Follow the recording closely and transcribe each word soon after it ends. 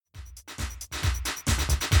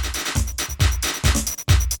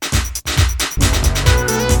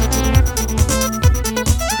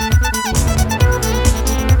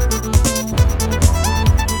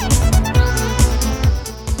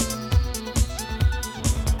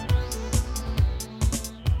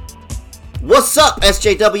What's up,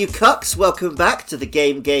 SJW Cucks? Welcome back to the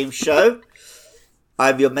Game Show.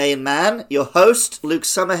 I'm your main man, your host, Luke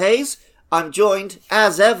Summerhays. I'm joined,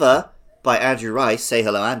 as ever, by Andrew Rice. Say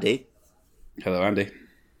hello, Andy. Hello, Andy.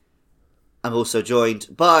 I'm also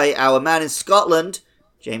joined by our man in Scotland,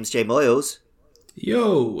 James J. Moyles.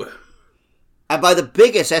 Yo. And by the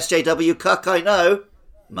biggest SJW Cuck I know,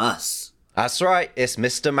 Muss. That's right, it's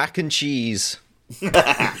Mr. Mac and Cheese.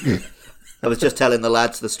 I was just telling the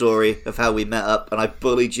lads the story of how we met up and I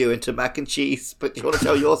bullied you into mac and cheese. But do you want to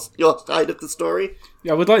tell your side of the story?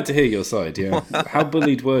 Yeah, I would like to hear your side, yeah. How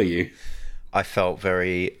bullied were you? I felt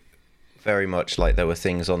very much like there were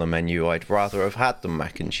things on the menu I'd rather have had than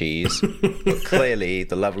mac and cheese. But clearly,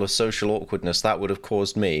 the level of social awkwardness that would have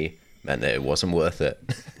caused me meant that it wasn't worth it.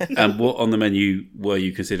 And what on the menu were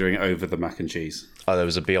you considering over the mac and cheese? Oh, there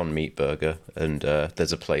was a Beyond Meat burger, and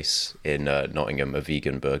there's a place in Nottingham, a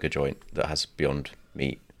vegan burger joint that has Beyond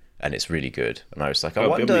Meat, and it's really good. And I was like, I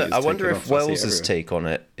wonder if Wells's take on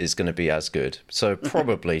it is going to be as good. So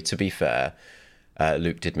probably, to be fair,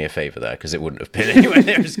 Luke did me a favour there, because it wouldn't have been anywhere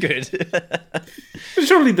near as good. But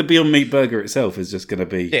surely the Beyond Meat burger itself is just going to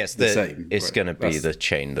be the same. It's right? going to be the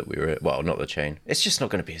chain that we were at. Well, not the chain. It's just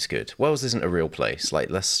not going to be as good. Wells isn't a real place.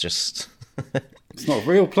 Like, let's just... It's not a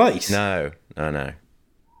real place. No. I mean,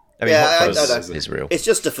 Yeah, Hot Fuzz is real. It's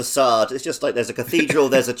just a facade. It's just like there's a cathedral,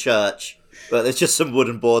 there's a church, but there's just some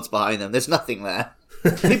wooden boards behind them. There's nothing there.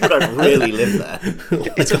 People don't really live there.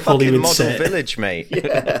 It's a fucking model village, mate.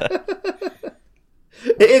 Yeah.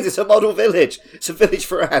 It is. It's a model village. It's a village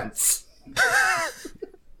for ants.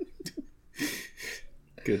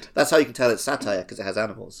 Good. That's how you can tell it's satire, because it has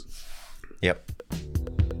animals. Yep.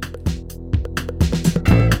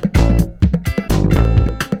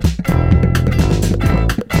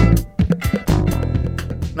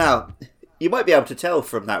 Now, you might be able to tell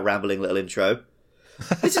from that rambling little intro,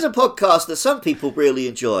 this is a podcast that some people really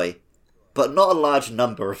enjoy, but not a large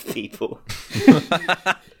number of people.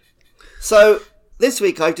 So, this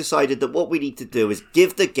week I've decided that what we need to do is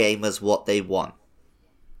give the gamers what they want.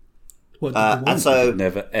 What do they want? And so,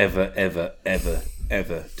 Never, ever, ever, ever,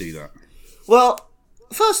 ever do that. well,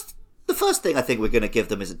 the first thing I think we're going to give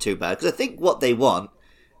them isn't too bad, because I think what they want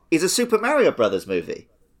is a Super Mario Brothers movie.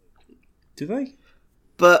 Do they?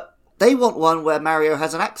 But they want one where Mario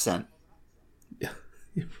has an accent.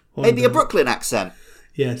 Maybe a Brooklyn accent.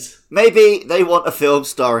 Yes. Maybe they want a film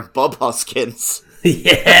starring Bob Hoskins.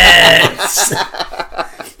 Yes!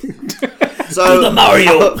 So the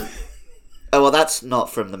Mario! Oh, well, that's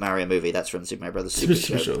not from the Mario movie. That's from the Super Mario Brothers Super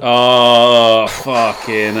Show. Oh,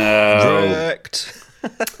 fucking hell. Correct.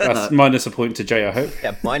 That's minus a point to Jay, I hope.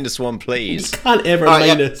 Yeah, -1, please. You can't ever All right,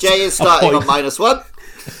 yeah, minus Jay is a starting on point. -1.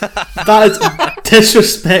 That is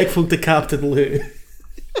disrespectful to Captain Lou.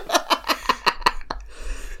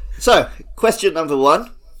 So, question number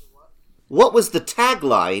 1. What was the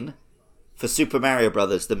tagline for Super Mario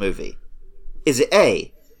Brothers, the movie? Is it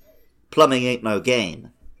A, plumbing ain't no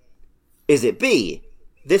game? Is it B,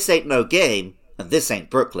 this ain't no game, and this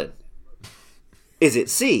ain't Brooklyn? Is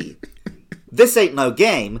it C, this ain't no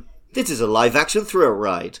game, this is a live-action thrill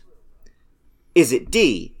ride? Is it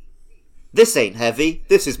D, this ain't heavy,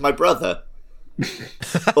 this is my brother?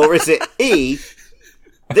 Or is it E,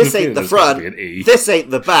 this ain't the front, this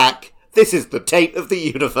ain't the back, this is the taint of the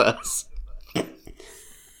universe?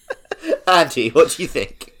 Andy, what do you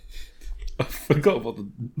think? I forgot what the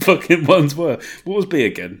fucking ones were. What was B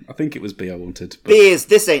again? I think it was B I wanted. But... B is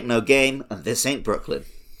this ain't no game, and this ain't Brooklyn.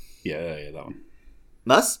 Yeah, that one.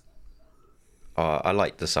 Mus? I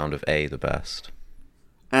like the sound of A the best.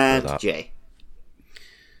 And that. J.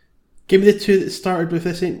 Give me the two that started with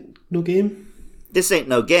this ain't no game. This ain't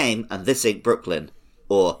no game, and this ain't Brooklyn.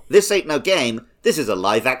 Or, this ain't no game, this is a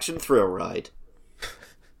live-action thrill ride.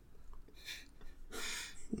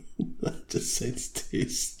 That just sounds too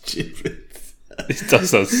stupid. It does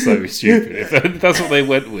sound so stupid. If that's what they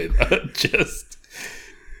went with. Just...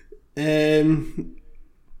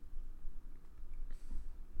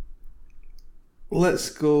 Let's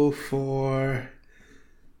go for...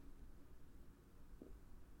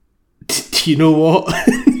 Do you know what?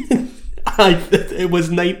 It was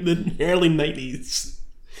the early 90s.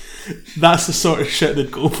 That's the sort of shit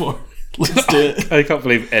they'd go for. Let's do it. I can't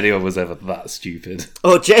believe anyone was ever that stupid.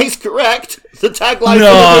 Oh, Jay's correct. The tagline for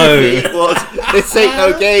the movie was, this ain't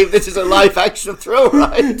no game, this is a live-action thrill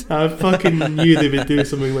ride. I fucking knew they would do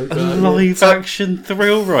something like that. Live action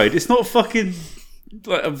thrill ride. It's not fucking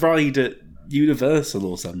like a ride at Universal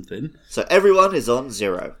or something. So everyone is on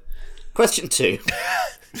 0. Question 2.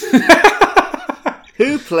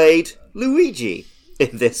 Who played Luigi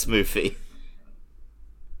in this movie?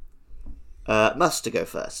 Must to go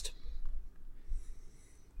first.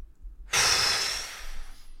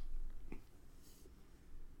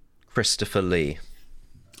 Christopher Lee.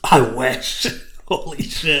 I wish. Holy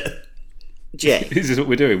shit. Jay. This is what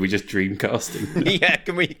we're doing. We're just dreamcasting. Yeah,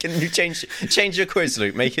 can you change your quiz,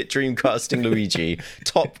 Luke? Make it Dreamcasting Luigi.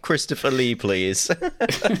 Top Christopher Lee, please.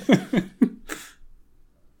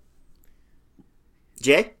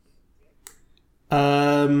 Jay?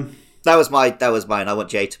 That was mine. I want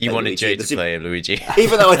Jay to play You wanted Luigi. Jay to play Luigi.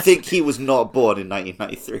 Even though I think he was not born in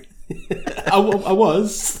 1993. I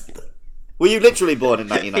was. Were you literally born in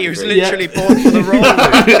 1993? He was literally born for the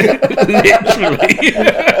Literally.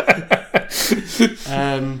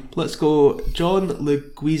 Let's go John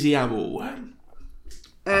Leguizamo.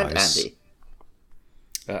 And Nice. Andy.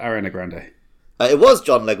 Ariana Grande. It was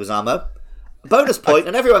John Leguizamo. Bonus point,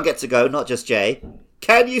 and everyone gets to go, not just Jay.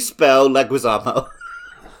 Can you spell Leguizamo?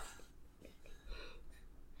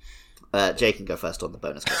 Jay can go first on the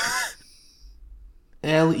bonus question.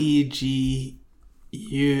 Leguizamo.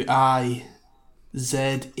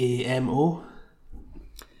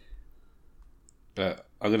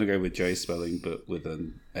 I'm going to go with Jay's spelling, but with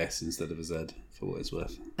an S instead of a Z, for what it's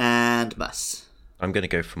worth. And Mus. I'm going to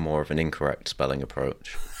go for more of an incorrect spelling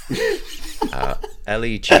approach. Leguizamo.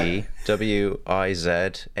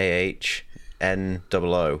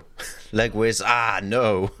 Legwiz.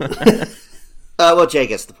 No. Well, Jay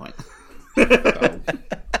gets the point.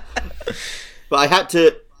 But I had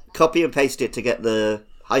to copy and paste it to get the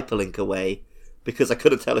hyperlink away because I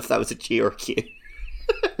couldn't tell if that was a G or a Q.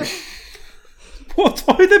 What?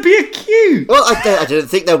 Why would there be a Q? Well, I didn't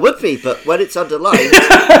think there would be, but when it's underlined,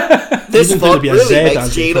 this Isn't font gonna be a really Z, makes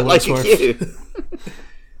Andy, G for look like what a it's Q.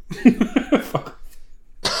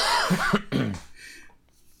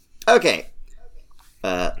 Okay.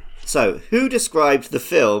 So, who described the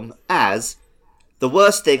film as the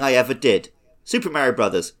worst thing I ever did? Super Mario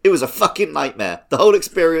Brothers. It was a fucking nightmare. The whole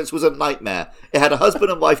experience was a nightmare. It had a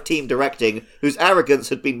husband and wife team directing whose arrogance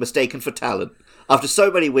had been mistaken for talent. After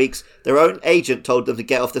so many weeks, their own agent told them to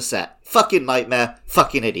get off the set. Fucking nightmare.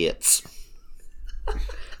 Fucking idiots.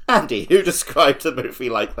 Andy, who described the movie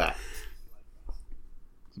like that?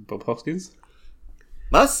 Bob Hoskins?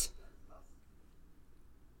 Mus?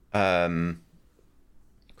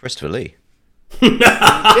 Christopher Lee.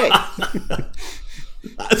 Jay?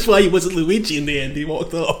 That's why he wasn't Luigi in the end. He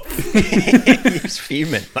walked off. He's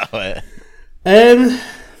fuming about it.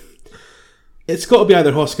 It's got to be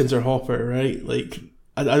either Hoskins or Hopper, right? Like,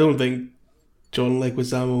 I don't think John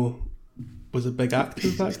Leguizamo was a big actor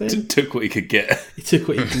back then. Took what he could get. He took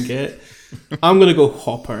what he can get. I'm going to go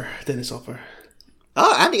Hopper. Dennis Hopper.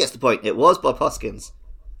 Oh, Andy gets the point. It was Bob Hoskins.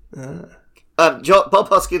 Bob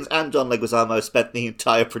Hoskins and John Leguizamo spent the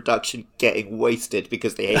entire production getting wasted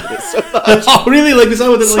because they hated it so much. Oh, really?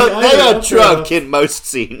 Leguizamo didn't So like it they either? are drunk in most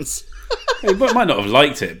scenes. He might not have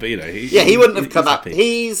liked it, but you know, He wouldn't have come up. happy.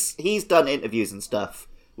 He's done interviews and stuff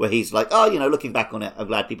where he's like, oh, looking back on it, I'm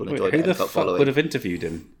glad people enjoyed Who it the and got fuck following. would have interviewed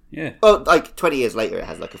him? Yeah. Well, like 20 years later, it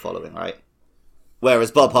has like a following, right?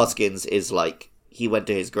 Whereas Bob Hoskins is like, he went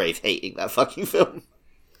to his grave hating that fucking film.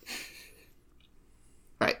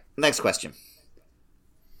 Right, next question.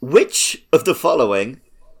 Which of the following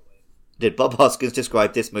did Bob Hoskins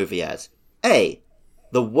describe this movie as? A,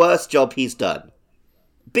 the worst job he's done.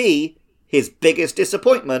 B, his biggest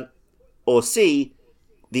disappointment. Or C,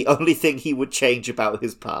 the only thing he would change about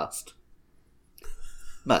his past.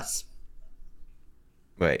 Mus.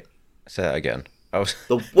 Wait, say that again. The I was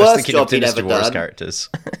worst thinking job of he'd Dynasty ever Wars done. characters.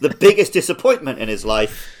 The biggest disappointment in his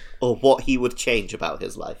life, or what he would change about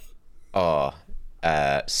his life.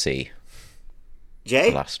 C.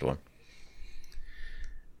 Jay? The last one.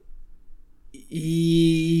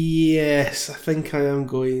 Yes, I think I am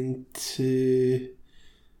going to...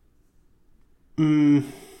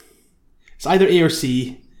 It's either A or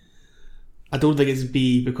C. I don't think it's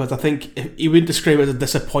B, because I think he wouldn't describe it as a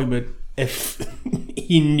disappointment if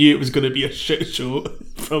he knew it was going to be a shit show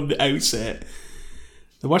from the outset.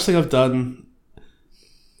 The worst thing I've done...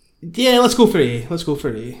 Yeah, let's go for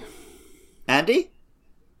A. Andy?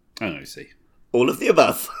 I know, see. All of the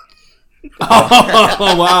above.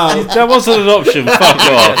 Oh, wow. That wasn't an option. Fuck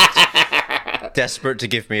off. Desperate to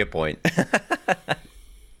give me a point.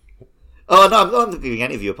 Oh, no, I'm not giving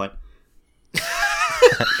any of you a point.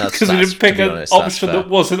 Because we didn't pick an option that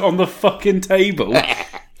wasn't on the fucking table.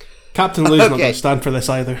 Captain Lou's not Okay. going to stand for this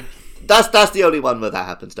either. That's the only one where that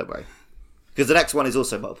happens, don't worry. Because the next one is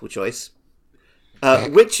also multiple choice.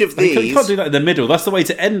 Which of You these... can't do that in the middle. That's the way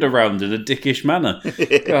to end a round in a dickish manner.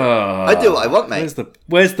 I do what I want, mate.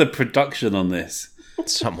 Where's the production on this?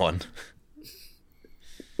 Someone.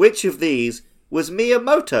 Which of these was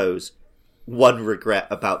Miyamoto's one regret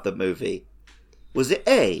about the movie? Was it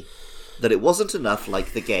A, that it wasn't enough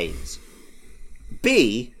like the games?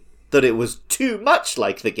 B, that it was too much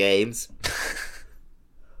like the games,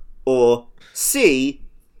 or C,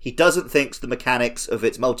 he doesn't think the mechanics of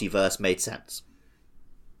its multiverse made sense.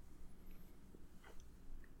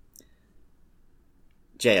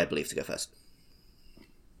 Jay, I believe, to go first.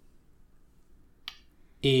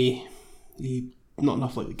 A. Not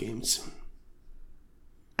enough like the games.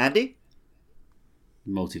 Andy?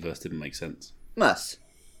 Multiverse didn't make sense. Mus?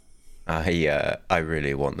 I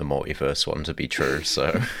really want the multiverse one to be true,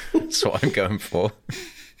 so that's what I'm going for.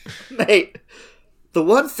 Mate, the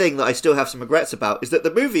one thing that I still have some regrets about is that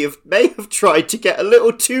the movie may have tried to get a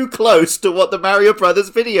little too close to what the Mario Brothers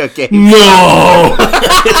video game No!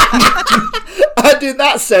 And in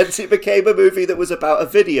that sense, it became a movie that was about a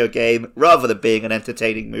video game rather than being an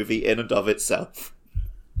entertaining movie in and of itself.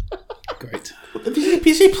 Great.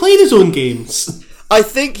 Because he played his own games. I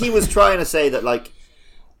think he was trying to say that, like,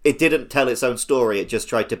 it didn't tell its own story, it just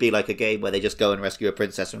tried to be like a game where they just go and rescue a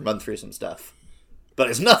princess and run through some stuff. But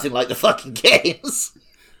it's nothing like the fucking games.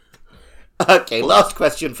 Okay, last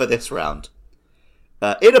question for this round.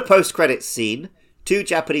 In a post-credits scene, 2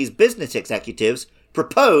 Japanese business executives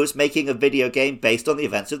propose making a video game based on the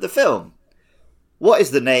events of the film. What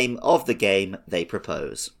is the name of the game they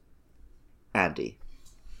propose? Andy?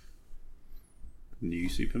 New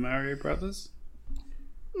Super Mario Brothers?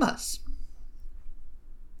 Mus?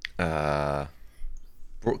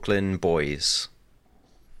 Brooklyn Boys.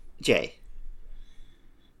 Jay?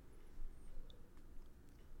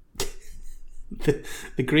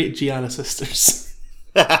 The Great Gianna Sisters.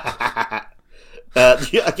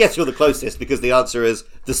 I guess you're the closest because the answer is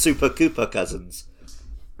the Super Koopa Cousins.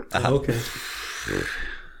 Okay.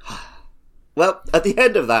 Well, at the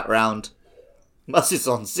end of that round, Mus is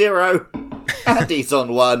on 0, Andy's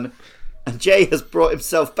on 1, and Jay has brought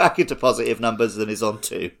himself back into positive numbers and is on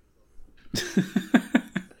 2.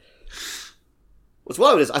 What's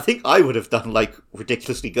wild is I think I would have done like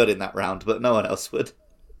ridiculously good in that round, but no one else would.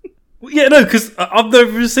 Yeah, no, because I've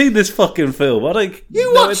never seen this fucking film. I don't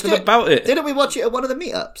You know watched anything it about it. Didn't we watch it at one of the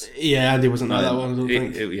meetups? Yeah, Andy wasn't at that one, I don't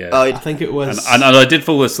think. Yeah. Oh, I think it was... And I did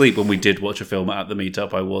fall asleep when we did watch a film at the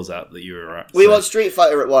meetup I was at that you were at. We so- watched Street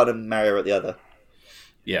Fighter at one and Mario at the other.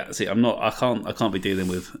 Yeah, see, I can't be dealing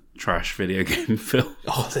with trash video game film.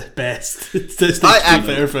 Oh, the best. It's the Street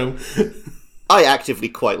Fighter film. I actively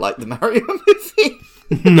quite like the Mario movie.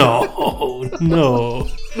 No.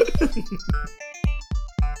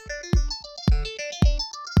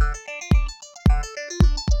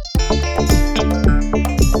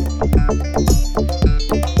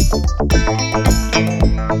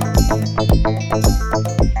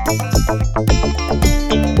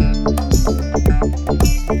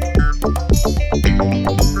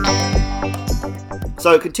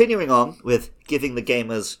 So, continuing on with giving the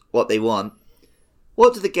gamers what they want,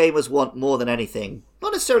 what do the gamers want more than anything?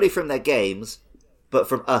 Not necessarily from their games, but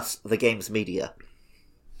from us, the games media.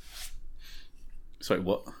 Sorry,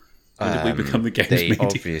 what? When did we become the games media? They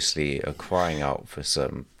obviously are crying out for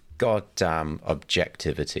some goddamn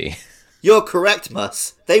objectivity. You're correct,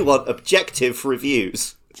 Mus. They want objective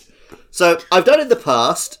reviews. So, I've done in the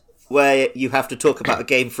past, where you have to talk about a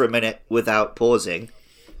game for a minute without pausing.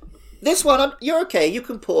 This one, you're okay, you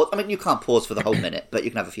can pause. I mean, you can't pause for the whole minute, but you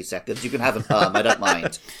can have a few seconds. You can have an I don't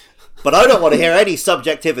mind. But I don't want to hear any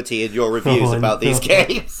subjectivity in your reviews about these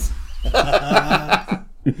games.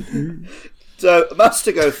 So, Mus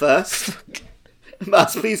to go first.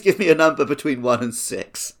 Mus, please give me a number between 1 and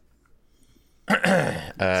 6. This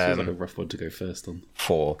feels like a rough one to go first on.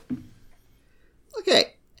 4.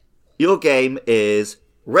 Okay. Your game is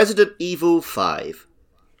Resident Evil 5.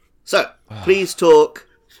 So, please talk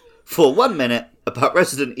for 1 minute about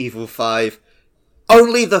Resident Evil 5.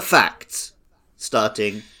 Only the facts.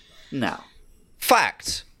 Starting now.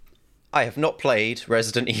 Fact. I have not played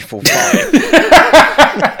Resident Evil 5.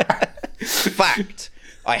 Fact.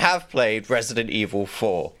 I have played Resident Evil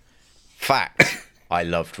 4. Fact. I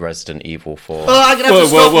loved Resident Evil 4. Oh, I'm going to have to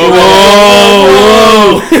stop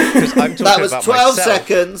you. That was 12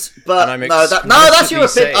 seconds, but no, that's your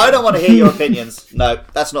opinion. I don't want to hear your opinions. No,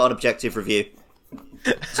 that's not an objective review.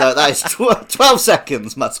 So that is 12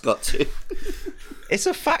 seconds Mutt's got to. It's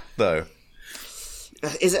a fact, though.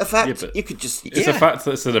 Is it a fact? Yeah, You could just... It's a fact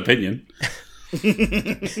that's an opinion. No,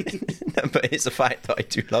 but it's a fact that I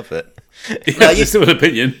do love it. It's still an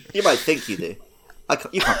opinion. You might think you do.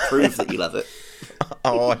 You can't prove that you love it.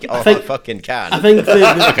 I fucking can. I think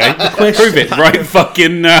the question... Prove it right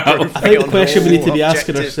fucking now. I think the question we need to be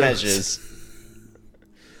asking ourselves...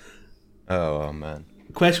 Oh, man.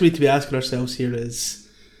 The question we need to be asking ourselves here is,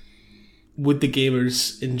 would the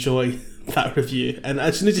gamers enjoy that review? And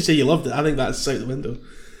as soon as you say you loved it, I think that's out the window.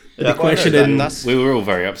 They'd be questioning. We were all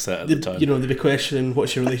very upset at the time. You know, they'd be questioning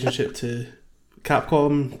what's your relationship to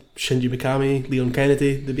Capcom, Shinji Mikami, Leon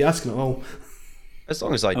Kennedy. They'd be asking it all. As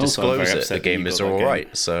long as I disclose it, the game is all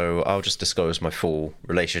right. So I'll just disclose my full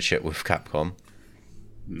relationship with Capcom.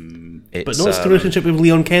 But not the relationship with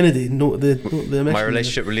Leon Kennedy. My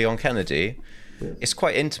relationship with Leon Kennedy, it's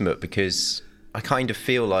quite intimate because I kind of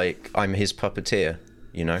feel like I'm his puppeteer.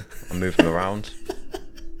 You know, I move him around,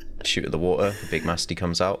 shoot at the water. The big masty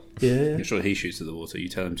comes out. Yeah. You're sure he shoots at the water. You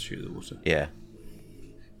tell him to shoot at the water. Yeah,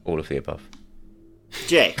 all of the above.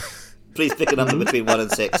 Jay, please pick a number between 1 and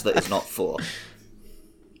 6 that is not 4.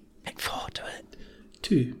 Pick 4 to it.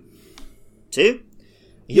 2. 2?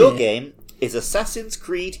 Your game is Assassin's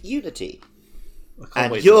Creed Unity.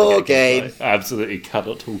 And Wait your game... I absolutely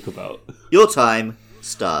cannot talk about. Your time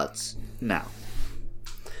starts now.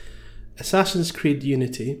 Assassin's Creed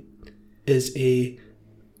Unity is a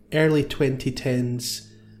early 2010s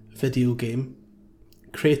video game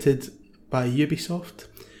created by Ubisoft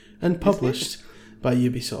and published by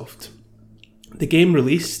Ubisoft. The game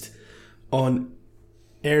released on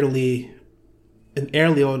early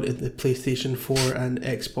on in the PlayStation 4 and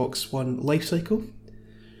Xbox One lifecycle.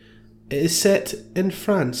 It is set in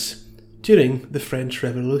France during the French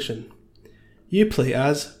Revolution. You play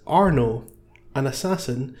as Arnaud, an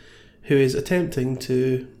assassin who is attempting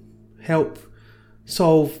to help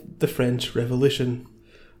solve the French Revolution.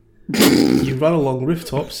 You run along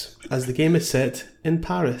rooftops as the game is set in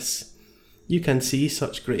Paris. You can see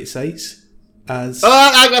such great sights as...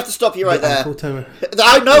 I'm going to have to stop you right there. Tower.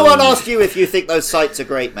 No one asked you if you think those sites are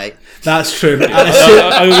great, mate. That's true.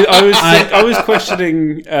 I was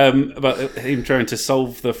questioning about him trying to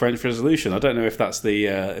solve the French Revolution. I don't know if that's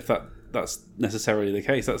that's necessarily the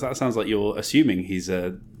case. That sounds like you're assuming he's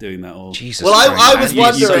doing that. Or Jesus. Well, I was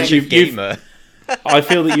wondering. Gamer. I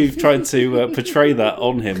feel that you've tried to portray that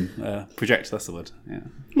on him. Project, that's the word. Yeah.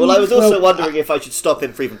 Well, I was also wondering if I should stop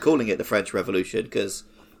him from even calling it the French Revolution, because,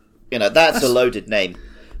 that's a loaded name.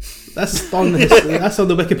 That's on the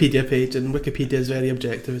Wikipedia page, and Wikipedia is very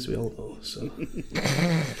objective, as we all know. So,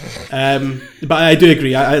 but I do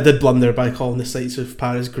agree. I did blunder by calling the sights of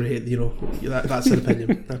Paris great. That's an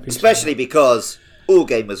opinion. Especially because all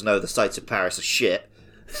gamers know the sights of Paris are shit.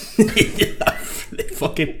 They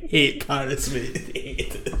fucking hate Paris, mate. They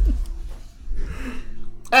hate it.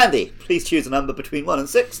 Andy, please choose a number between 1 and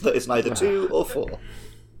 6 that is neither 2 or 4.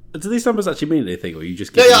 Do these numbers actually mean anything, or you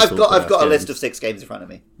just? Yeah, I've got a list of 6 games in front of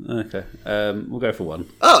me. Okay, we'll go for 1.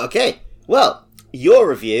 Oh, okay. Well, your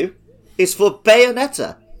review is for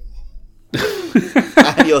Bayonetta,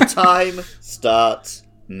 and your time starts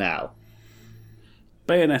now.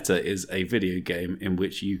 Bayonetta is a video game in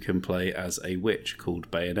which you can play as a witch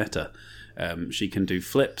called Bayonetta. She can do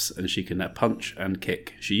flips and she can punch and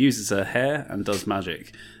kick. She uses her hair and does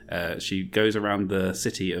magic. She goes around the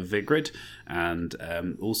city of Vigrid, and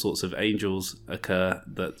all sorts of angels occur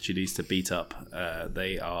that she needs to beat up.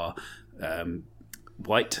 They are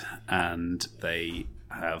white and they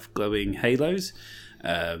have glowing halos.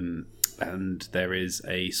 And there is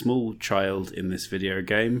a small child in this video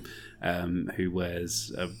game who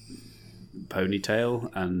wears a ponytail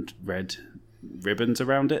and red ribbons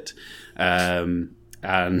around it. And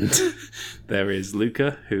there is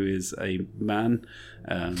Luca, who is a man.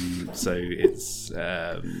 So it's...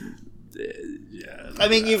 I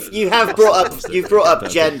mean, you've brought up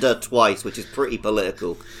gender twice, which is pretty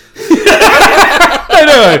political.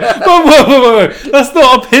 No. That's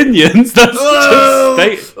not opinions. That's just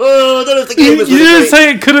state. I don't know if the game was. You didn't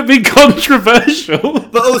say it couldn't be controversial.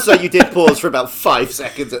 But also, you did pause for about 5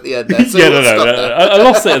 seconds at the end there. So yeah, no. I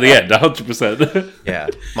lost it at the end, 100%. Yeah,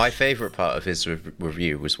 my favourite part of his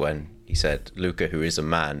review was when he said Luca, who is a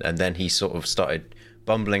man, and then he sort of started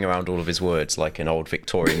bumbling around all of his words like an old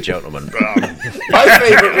Victorian gentleman. My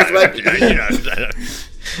favourite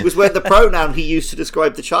was when the pronoun he used to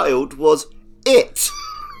describe the child was it.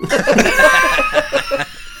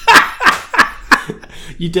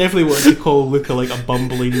 You definitely wanted to call Luca like a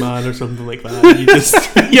bumbling man or something like that. You just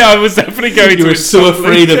yeah, I was definitely going to. You were so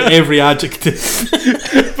afraid of every adjective.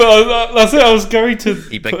 But that's it. I was going to.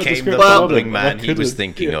 He became the bumbling man he was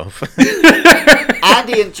thinking of.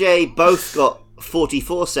 Andy and Jay both got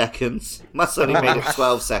 44 seconds. Mus only made it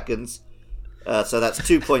 12 seconds. So that's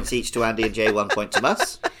 2 points each to Andy and Jay, 1 point to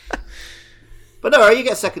Mus. But no, you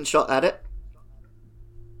get a second shot at it.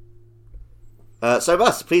 So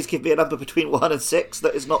Mus, please give me a number between 1 and 6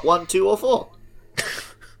 that is not 1, 2 or 4.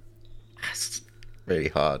 That's really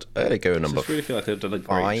hard. I'm going to go number 5. I really feel like I've done a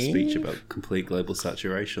great speech about complete global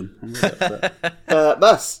saturation.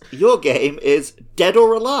 Mus, your game is Dead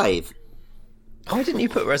or Alive. Why didn't you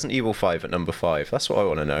put Resident Evil 5 at number 5? That's what I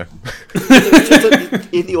want to know.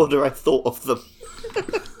 Just in the order I thought of them.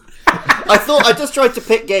 I just tried to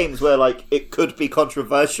pick games where, like, it could be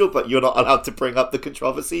controversial, but you're not allowed to bring up the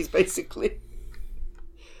controversies, basically.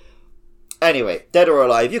 Anyway, Dead or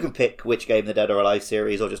Alive, you can pick which game in the Dead or Alive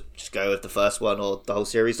series, or just go with the first one, or the whole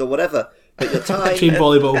series, or whatever. But your time... Extreme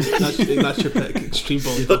Volleyball. That's your pick. Extreme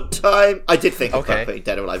Volleyball. Your time... I did think about putting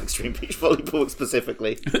Dead or Alive Extreme Beach Volleyball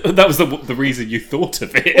specifically. That was the reason you thought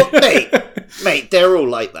of it. Well, mate, they're all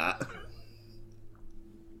like that.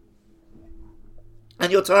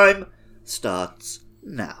 And your time starts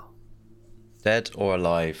now. Dead or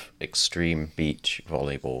Alive Extreme Beach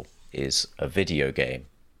Volleyball is a video game.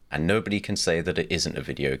 And nobody can say that it isn't a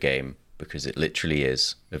video game, because it literally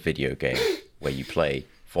is a video game where you play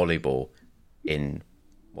volleyball in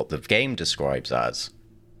what the game describes as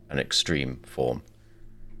an extreme form.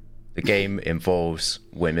 The game involves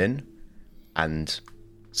women, and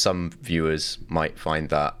some viewers might find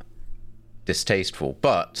that distasteful,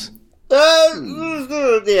 but... yeah,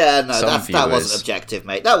 no, that wasn't objective,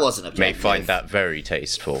 mate. That wasn't objective. May find that very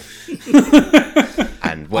tasteful.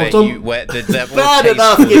 And where the level bad of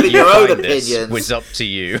enough tasteful giving your own opinions was up to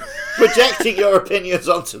you. Projecting your opinions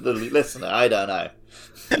onto the listener, I don't know.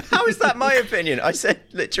 How is that my opinion? I said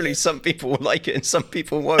literally some people will like it and some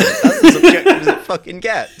people won't. That's as objective as it fucking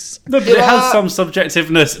gets. No, but it has some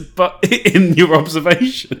subjectiveness, but in your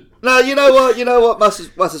observation. No, you know what? Mus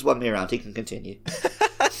has won me around. He can continue.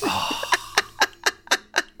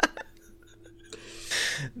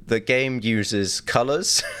 The game uses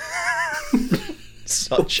colours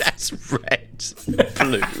such as red,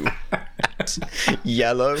 blue, and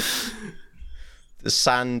yellow. The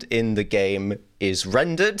sand in the game is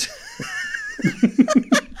rendered using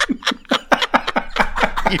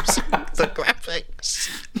the graphics.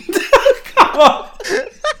 Come on!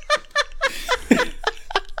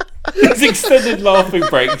 These extended laughing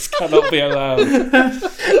breaks cannot be allowed.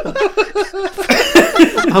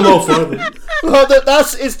 I'm all for it. Well,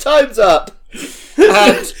 his time's up.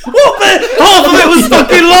 And Half of it was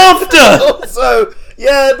fucking laughter! Also,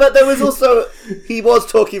 yeah, but there was also... He was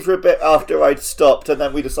talking for a bit after I'd stopped, and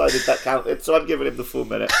then we decided that counted, so I'm giving him the full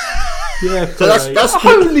minute. Yeah, so that's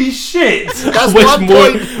holy shit! That's one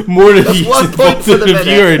point. More of that's you 1 point for the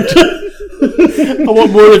minute. I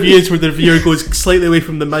want more reviews where the reviewer goes slightly away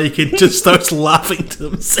from the mic and just starts laughing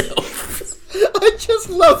to himself. I just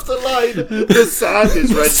love the line. The sand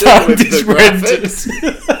is rendered with the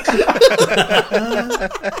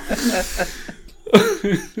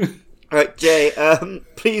graphics. Right, Jay,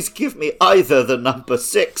 please give me either the number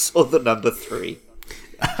 6 or the number 3.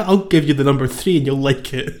 I'll give you the number 3 and you'll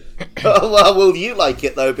like it. Oh, well, will you like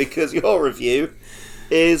it, though, because your review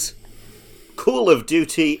is Call of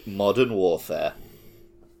Duty Modern Warfare.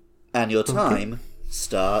 And your time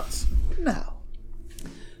starts now.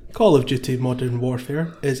 Call of Duty Modern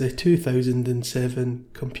Warfare is a 2007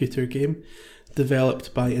 computer game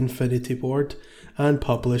developed by Infinity Ward and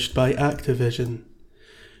published by Activision.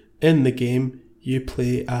 In the game, you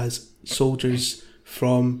play as soldiers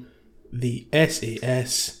from the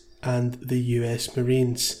SAS and the US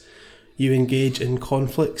Marines. You engage in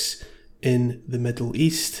conflicts in the Middle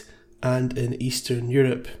East and in Eastern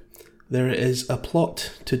Europe. There is a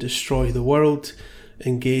plot to destroy the world,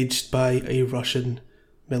 engaged by a Russian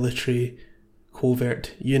military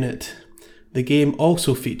covert unit. The game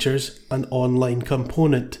also features an online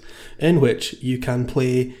component in which you can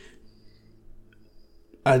play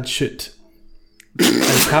and shoot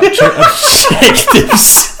and capture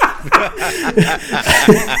objectives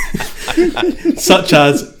such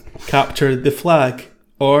as capture the flag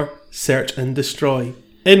or search and destroy,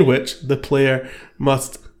 in which the player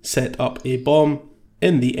must set up a bomb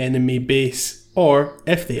in the enemy base, or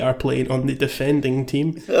if they are playing on the defending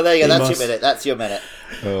team. Oh, there you go, that's your minute.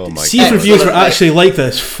 Oh my god. See if reviews were actually like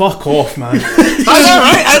this. Fuck off, man. I know,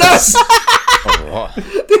 right? I know.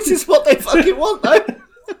 This is what they fucking want, though.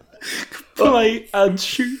 Play and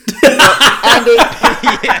shoot. Andy.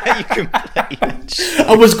 Yeah, you can play and shoot.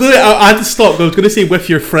 I had to stop. I was going to say with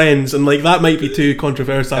your friends, and like that might be too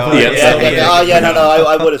controversial. No,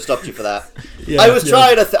 I would have stopped you for that. I was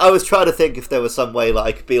trying to think if there was some way,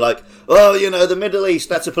 like, be like, oh, the Middle East,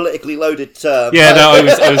 that's a politically loaded term. Yeah, no, I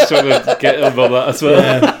was trying to get involved that as well.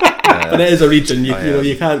 Yeah. But it is a region.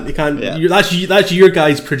 You can't. Yeah. That's your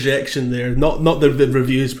guys' projection there, not the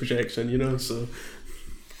review's projection. So,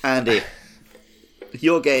 Andy,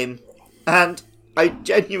 your game, and I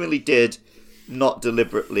genuinely did not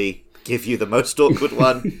deliberately give you the most awkward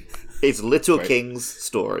one. Is Little King's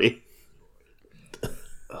Story.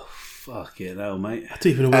 Fuck it, hell, mate. I don't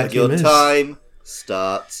even know what and your time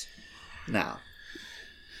starts now.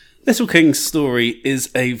 Little King's Story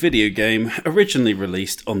is a video game originally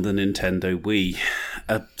released on the Nintendo Wii.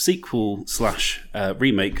 A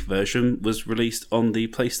sequel/remake version was released on the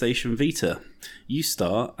PlayStation Vita. You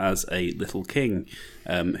start as a little king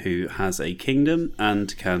who has a kingdom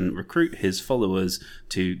and can recruit his followers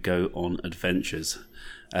to go on adventures.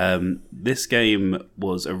 This game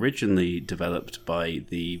was originally developed by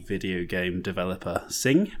the video game developer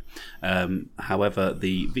Sing. However,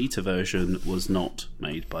 the Vita version was not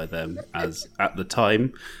made by them, as at the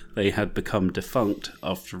time they had become defunct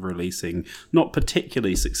after releasing not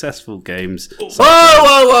particularly successful games.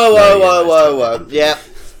 Whoa! Yeah.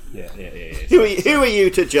 Yeah. Who are you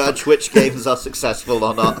to judge which games are successful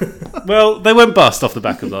or not? Well, they went bust off the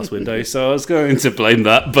back of Last Window, so I was going to blame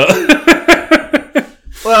that, but...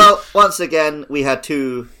 Well, once again, we had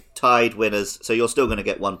 2 tied winners, so you're still going to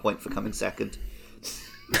get 1 point for coming second.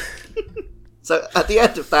 So, at the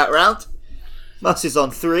end of that round, Mus is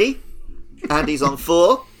on 3, Andy's on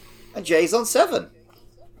 4, and Jay's on 7.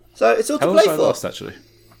 So, it's all to play for. How long did I last, actually?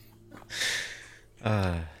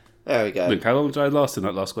 There we go. Luke, how long did I last in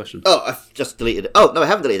that last question? Oh, I've just deleted it. Oh, no, I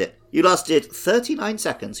haven't deleted it. You lasted 39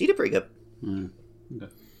 seconds. You did pretty good.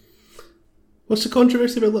 Okay. What's the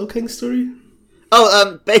controversy about Little King's Story?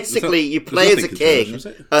 Oh, basically, you play as a king,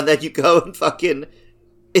 and then you go and fucking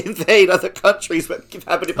invade other countries but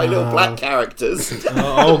inhabited by little black characters.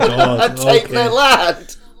 Oh, God. And take their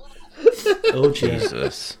land. Oh,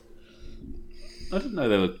 Jesus. I didn't know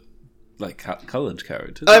they were, like, coloured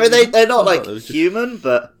characters. I mean, they're not, like, human,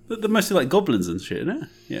 but... They're mostly, like, goblins and shit, isn't it?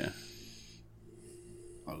 Yeah.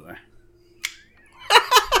 I don't know.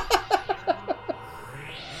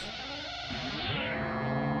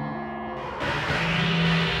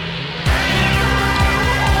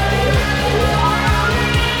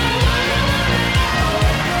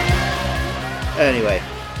 Anyway,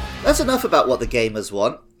 that's enough about what the gamers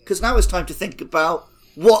want, because now it's time to think about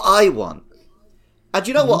what I want. And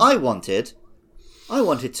you know what I wanted? I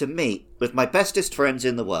wanted to meet with my bestest friends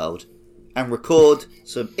in the world and record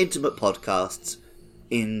some intimate podcasts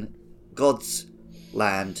in God's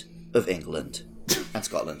land of England and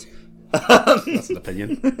Scotland. That's an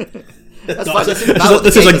opinion. That's fine.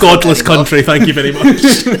 This is a godless country, thank you very much.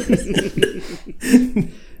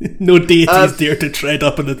 No deities dare to tread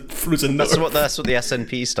up in the frozen That's what the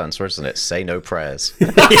SNP stands for, isn't it? Say no prayers.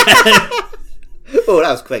 Oh, that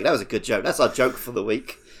was quick. That was a good joke. That's our joke for the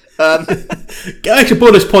week. Get extra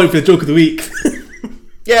bonus point for the joke of the week.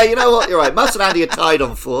 Yeah, you know what? You're right. Mus and Andy are tied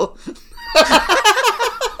on 4. So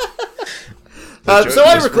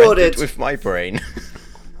I recorded with my brain.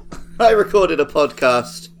 I recorded a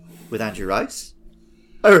podcast with Andrew Rice.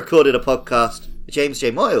 I recorded a podcast with James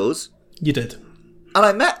J. Moyles. You did. And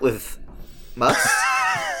I met with Mus.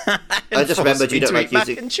 I just remembered you don't like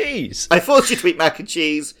using mac and cheese. I forced you to eat mac and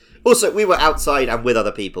cheese. Also, we were outside and with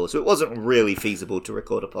other people, so it wasn't really feasible to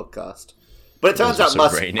record a podcast. But it turns out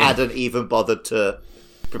Mus hadn't even bothered to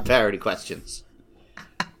prepare any questions.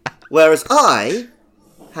 Whereas I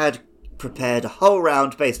had prepared a whole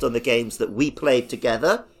round based on the games that we played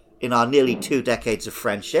together in our nearly 2 decades of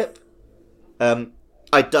friendship.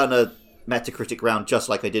 I'd done a Metacritic round just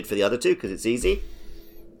like I did for the other 2, because it's easy.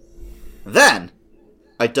 Then,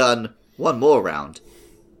 I'd done one more round.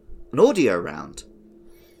 An audio round.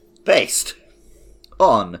 Based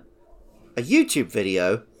on a YouTube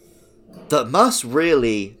video that Mus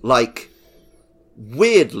really,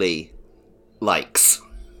 weirdly likes.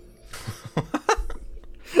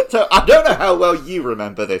 So, I don't know how well you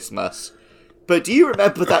remember this, Mus, but do you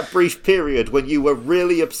remember that brief period when you were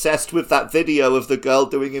really obsessed with that video of the girl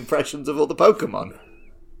doing impressions of all the Pokemon?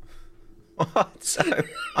 What? So,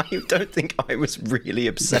 I don't think I was really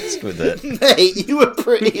obsessed with it. Mate, you were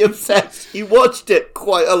pretty obsessed. You watched it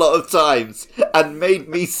quite a lot of times and made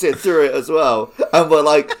me sit through it as well. And we're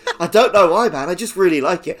like, I don't know why, man. I just really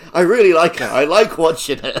like it. I really like it. I like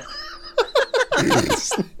watching it.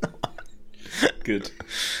 Good.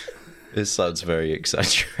 This sounds very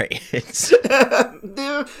exaggerated. I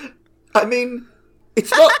mean, it's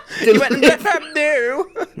not... You went, no!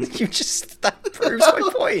 That proves my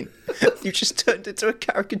point. You just turned into a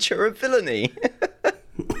caricature of villainy.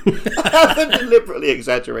 I haven't deliberately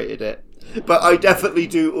exaggerated it, but I definitely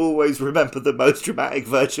do always remember the most dramatic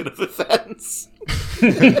version of events.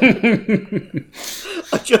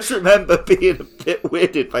 I just remember being a bit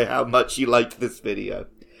weirded by how much you liked this video.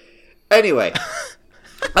 Anyway,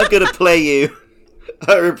 I'm going to play you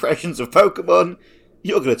her impressions of Pokemon.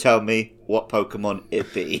 You're going to tell me what Pokemon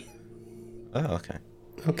it be. Oh, okay.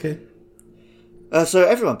 Okay. So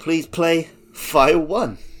everyone, please play File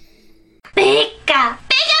 1. Pika!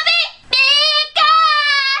 Pika!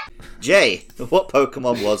 Pika! Jay, what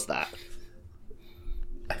Pokemon was that?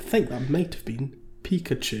 I think that might have been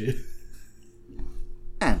Pikachu.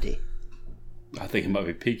 Andy. I think it might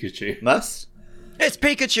be Pikachu. Mus? It's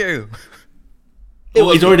Pikachu!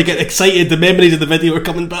 He's already getting excited. The memories of the video are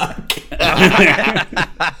coming back.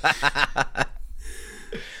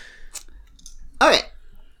 Okay.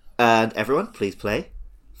 And everyone, please play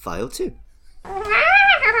File 2. What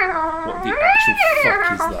the actual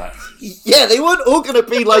fuck is that? Yeah, they weren't all going to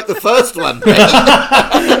be like the first one. Mate.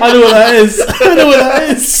 I know what that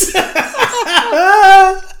is.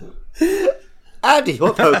 Andy,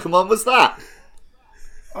 what Pokemon was that?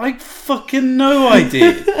 I fucking no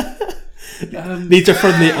idea. These are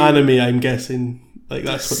from the anime, I'm guessing. Like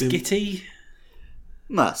that's what they... Skitty?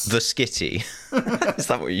 Mus. The Skitty. Is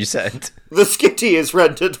that what you said? The Skitty is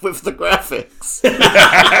rendered with the graphics.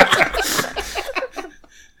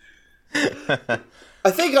 I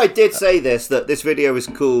think I did say that this video is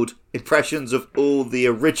called Impressions of All the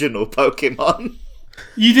Original Pokemon.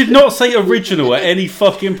 You did not say original at any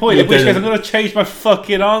fucking point. In which case, I'm going to change my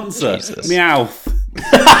fucking answer. Jesus. Meowth.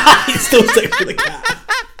 He's still sticking with the cat.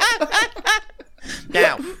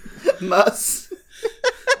 Now. Mus.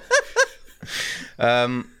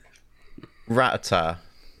 Rattata.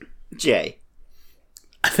 Jay.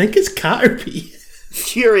 I think it's Caterpie.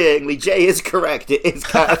 Infuriatingly, Jay is correct. It is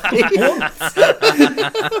Caterpie.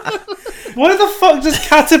 Why the fuck does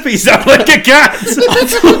Caterpie sound like a cat?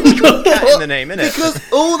 Cat in the name, innit? Because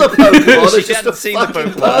all the Pokemon are She just a hadn't seen the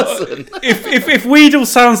fucking Pokemon. person. If Weedle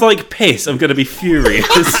sounds like piss, I'm going to be furious.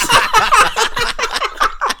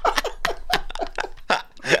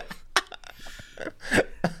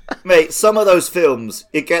 Mate, some of those films,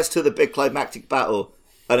 it gets to the big climactic battle,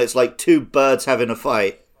 and it's like two birds having a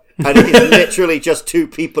fight, and it is literally just two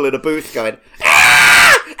people in a booth going,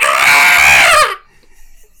 "Ah! Ah!"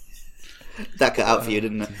 That cut out for you,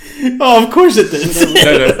 didn't it? Oh, of course it did.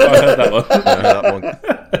 No, I heard that one.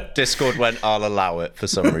 That one. Discord went, I'll allow it for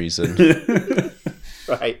some reason.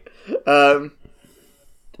 Right.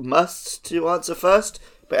 Must to answer first,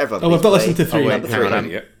 but everyone. Oh, I've not listened to 3. wait, Number 3. hang on,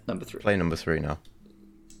 yeah. Number 3. Play number 3 now.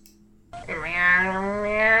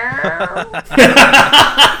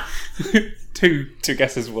 Two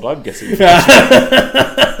guesses what I'm guessing.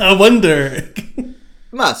 I wonder.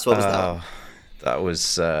 Must, what was that? That was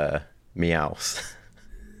Meowth.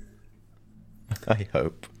 I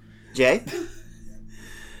hope. Jay?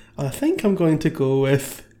 I think I'm going to go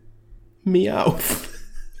with Meowth.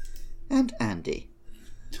 And Andy.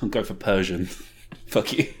 I'll go for Persian.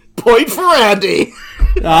 Fuck you. Point for Andy!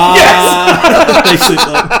 Nicely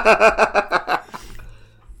done.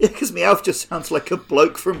 Yeah, because Meowth just sounds like a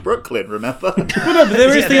bloke from Brooklyn, remember? Well, no, but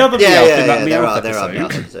there is the other Meowth in that Meowth there are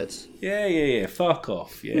episode. Meowth episodes. Yeah. Fuck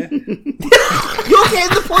off, yeah? You're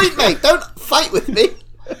getting the point, mate! Don't fight with me!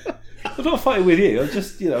 I'm not fighting with you. I'm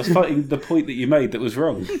just, I was fighting the point that you made that was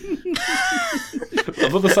wrong.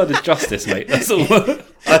 I'm on the side of justice, mate. That's all.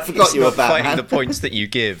 I forgot He's you were not fighting Batman. the points that you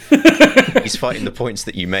give. He's fighting the points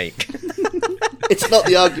that you make. It's not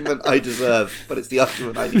the argument I deserve, but it's the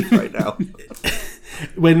argument I need right now.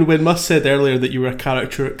 When Mus said earlier that you were a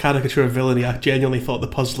caricature of villainy, I genuinely thought the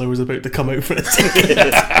puzzler was about to come out for a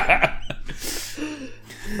second.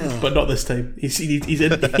 But not this time. He's in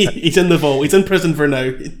the vault. He's in prison for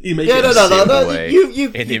now. He may Yeah, get no. away You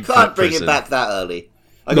in can't infinite bring prison. him back that early.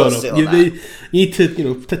 I No, gotta no. sit on You that. need to,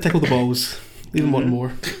 to tickle the balls. Leave them wanting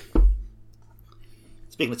more.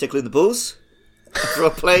 Speaking of tickling the balls, for a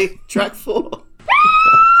play track 4.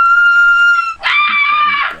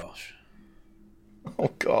 Gosh. Oh,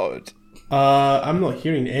 God. I'm not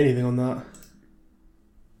hearing anything on that.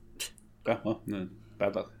 Oh, well, no,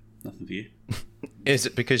 bad luck. Nothing for you. Is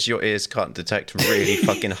it because your ears can't detect really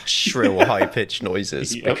fucking shrill, high-pitched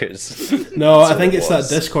noises? Yep. Because No, That's I think what it it's that was.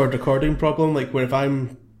 Discord recording problem. Like, where I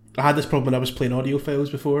had this problem when I was playing audio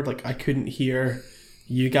files before. Like, I couldn't hear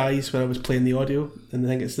you guys when I was playing the audio, and I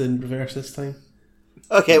think it's in reverse this time.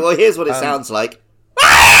 Okay, well, here's what it sounds like.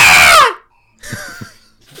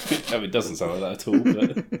 No, it doesn't sound like that at all.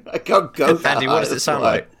 But I can't go that Andy, high, what does it that's sound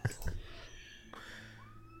why. like?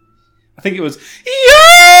 I think it was.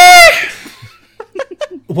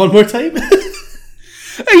 One more time.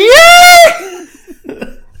 Yeah!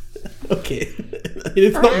 Okay,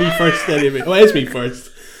 it's not me first anyway. Oh, it is me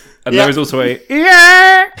first. And Yeah. there is also a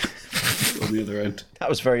yeah on the other end. That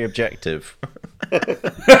was very objective.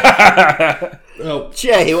 Well,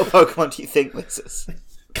 Jay, what Pokemon do you think this is?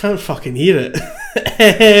 can't fucking hear it.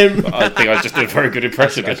 I think I just did a very good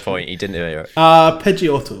impression. Good point. He didn't hear it.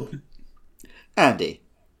 Pidgeotto. Andy.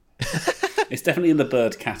 It's definitely in the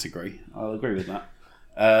bird category. I'll agree with that.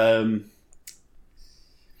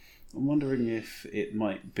 I'm wondering if it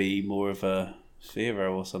might be more of a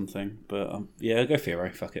Fearow or something. But yeah, I'll go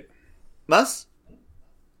Fearow. Fuck it. Mus?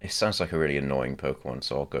 It sounds like a really annoying Pokemon,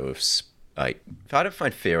 so I'll go with... I don't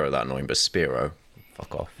find Fearow that annoying, but Spearow.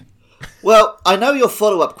 Fuck off. Well, I know your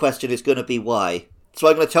follow-up question is going to be why, so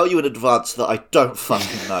I'm going to tell you in advance that I don't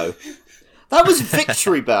fucking know. That was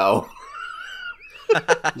Victory Bell.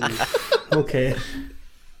 Okay.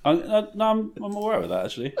 I'm alright with that,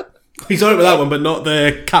 actually. He's alright with that one, but not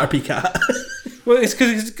the Caterpie cat. Well, it's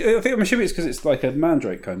because I'm assuming it's because it's like a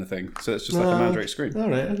Mandrake kind of thing, so it's just like a Mandrake scream.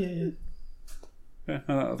 Alright, okay, Yeah,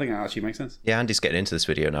 I think that actually makes sense. Yeah, Andy's getting into this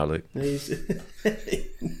video now, Luke. He's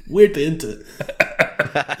weirdly into it.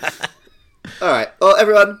 Alright, well,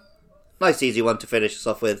 everyone, nice easy one to finish us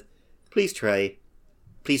off with. Please play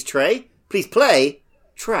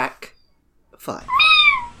track 5.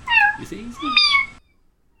 Is it easy?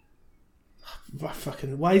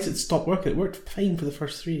 Fucking, why does it stop working? It worked fine for the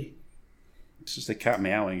first 3. It's just a cat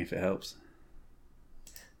meowing if it helps.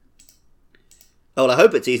 Oh, well, I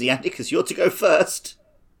hope it's easy, Andy, because you're to go first.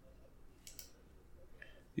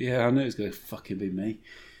 Yeah, I knew it was going to fucking be me.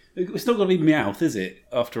 It's not going to be Meowth, is it,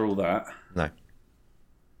 after all that? No.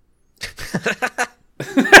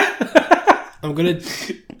 I'm going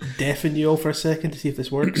to deafen you all for a second to see if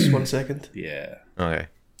this works. 1 second. Yeah. Okay.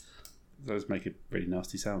 Those make a really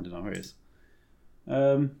nasty sound in our ears.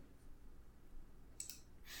 Well,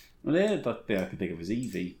 yeah, but I could think of as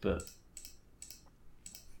Eevee, but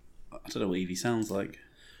I don't know what Eevee sounds like.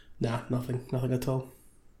 Nah, nothing at all.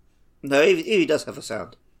 No, Eevee does have a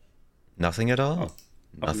sound. Nothing at all.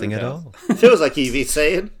 Nothing at all. Feels like Eevee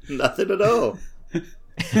saying nothing at all.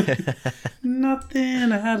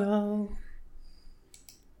 Nothing at all.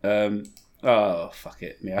 Oh, fuck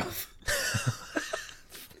it, Meowth.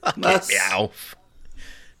 Meowth.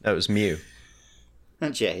 That was Mew.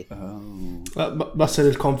 And Jay. Oh. That must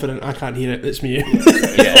sound confident. I can't hear it. It's Mew. Yeah,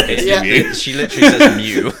 it's Mew. She literally says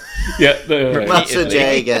Mew. Yeah, no. Mus and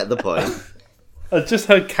Jay get the point. I just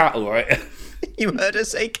heard cat, alright? You heard her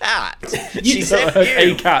say cat. She said heard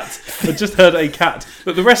a cat. I just heard a cat.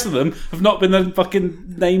 But the rest of them have not been the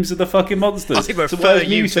fucking names of the fucking monsters. I refer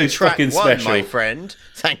you to track 1, my friend.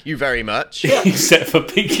 Thank you very much. Except for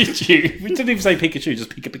Pikachu. We didn't even say Pikachu, just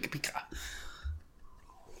Pika.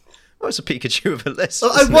 Well, it's a Pikachu of a list.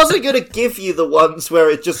 Well, I wasn't going to give you the ones where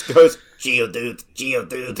it just goes, Geodude.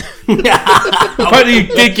 Apparently you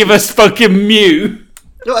did give us fucking Mew.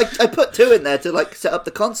 No, I put 2 in there to like set up the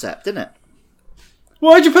concept, didn't it?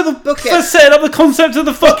 Why'd you put the Bookend. for setting up the concept of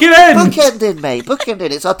the fucking end? Bookended, mate. Bookended.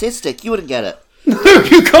 It's artistic. You wouldn't get it. No,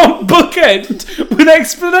 you can't bookend with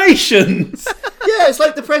explanations. Yeah, it's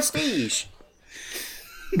like the Prestige.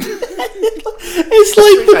 It's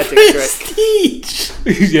like the Prestige.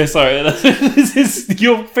 Yeah, sorry. This is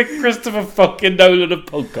your Christopher fucking Nolan of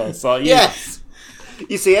podcasts, aren't you? Yes.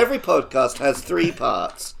 You see, every podcast has 3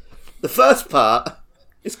 parts. The first part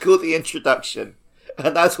is called the introduction,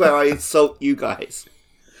 and that's where I insult you guys.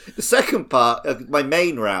 The second part of my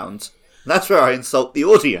main round, and that's where I insult the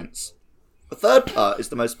audience. The third part is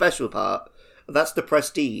the most special part, and that's the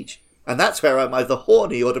Prestige, and that's where I'm either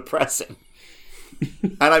horny or depressing.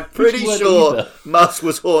 And I'm pretty sure Mus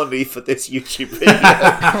was horny for this YouTube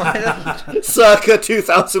video. Circa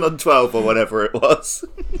 2012 or whatever it was.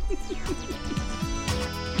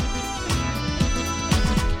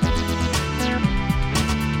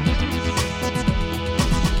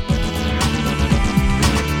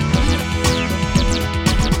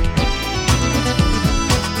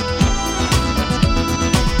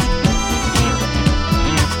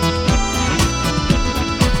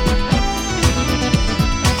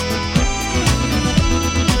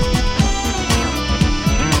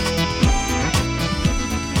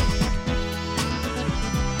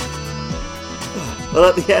 Well,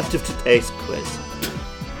 at the end of today's quiz,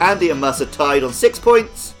 Andy and Mus are tied on 6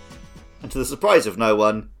 points, and to the surprise of no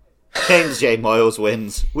one, James J. Moyles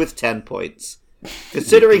wins with 10 points.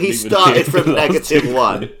 Considering he started from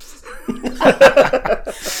 -1.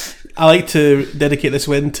 I like to dedicate this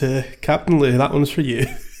win to Captain Lou. That one's for you.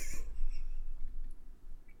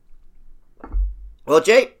 Well,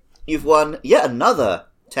 Jay, you've won yet another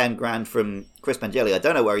 10 grand from Chris Mangeli. I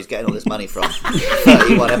don't know where he's getting all this money from.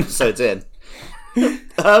 31 episodes in.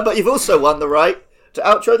 But you've also won the right to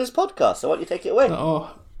outro this podcast, so why don't you take it away? Oh,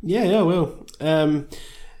 yeah, I will.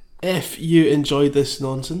 If you enjoyed this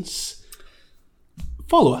nonsense,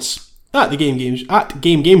 follow us at the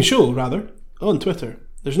Game Show rather on Twitter.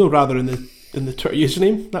 There's no rather in the Twitter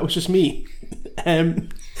username. That was just me.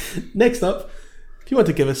 Next up, if you want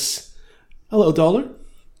to give us a little $1,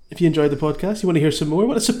 if you enjoyed the podcast, you want to hear some more,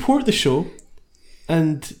 want to support the show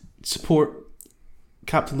and support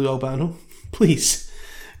Captain Lou Albano, please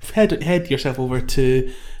head yourself over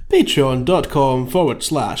to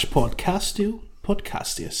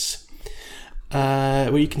patreon.com/podcastius,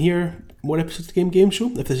 where you can hear more episodes of the Game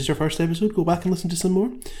Show. If this is your first episode, go back and listen to some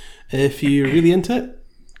more. If you're really into it,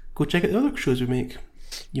 go check out the other shows we make.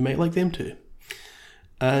 You might like them too.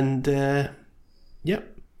 And on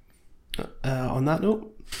that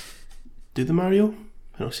note, do the Mario, and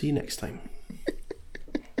I'll see you next time.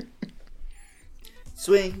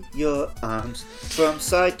 Swing your arms from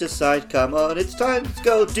side to side. Come on, it's time to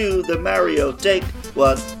go do the Mario. Take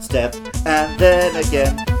one step and then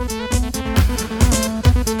again.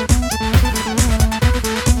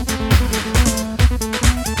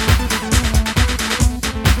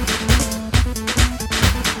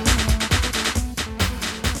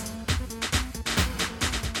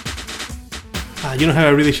 You know how I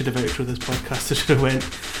really should have outroed this podcast? I should have went,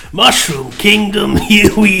 Mushroom Kingdom,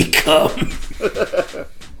 here we come.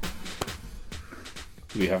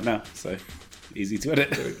 We have now, so easy to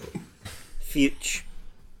edit. Future.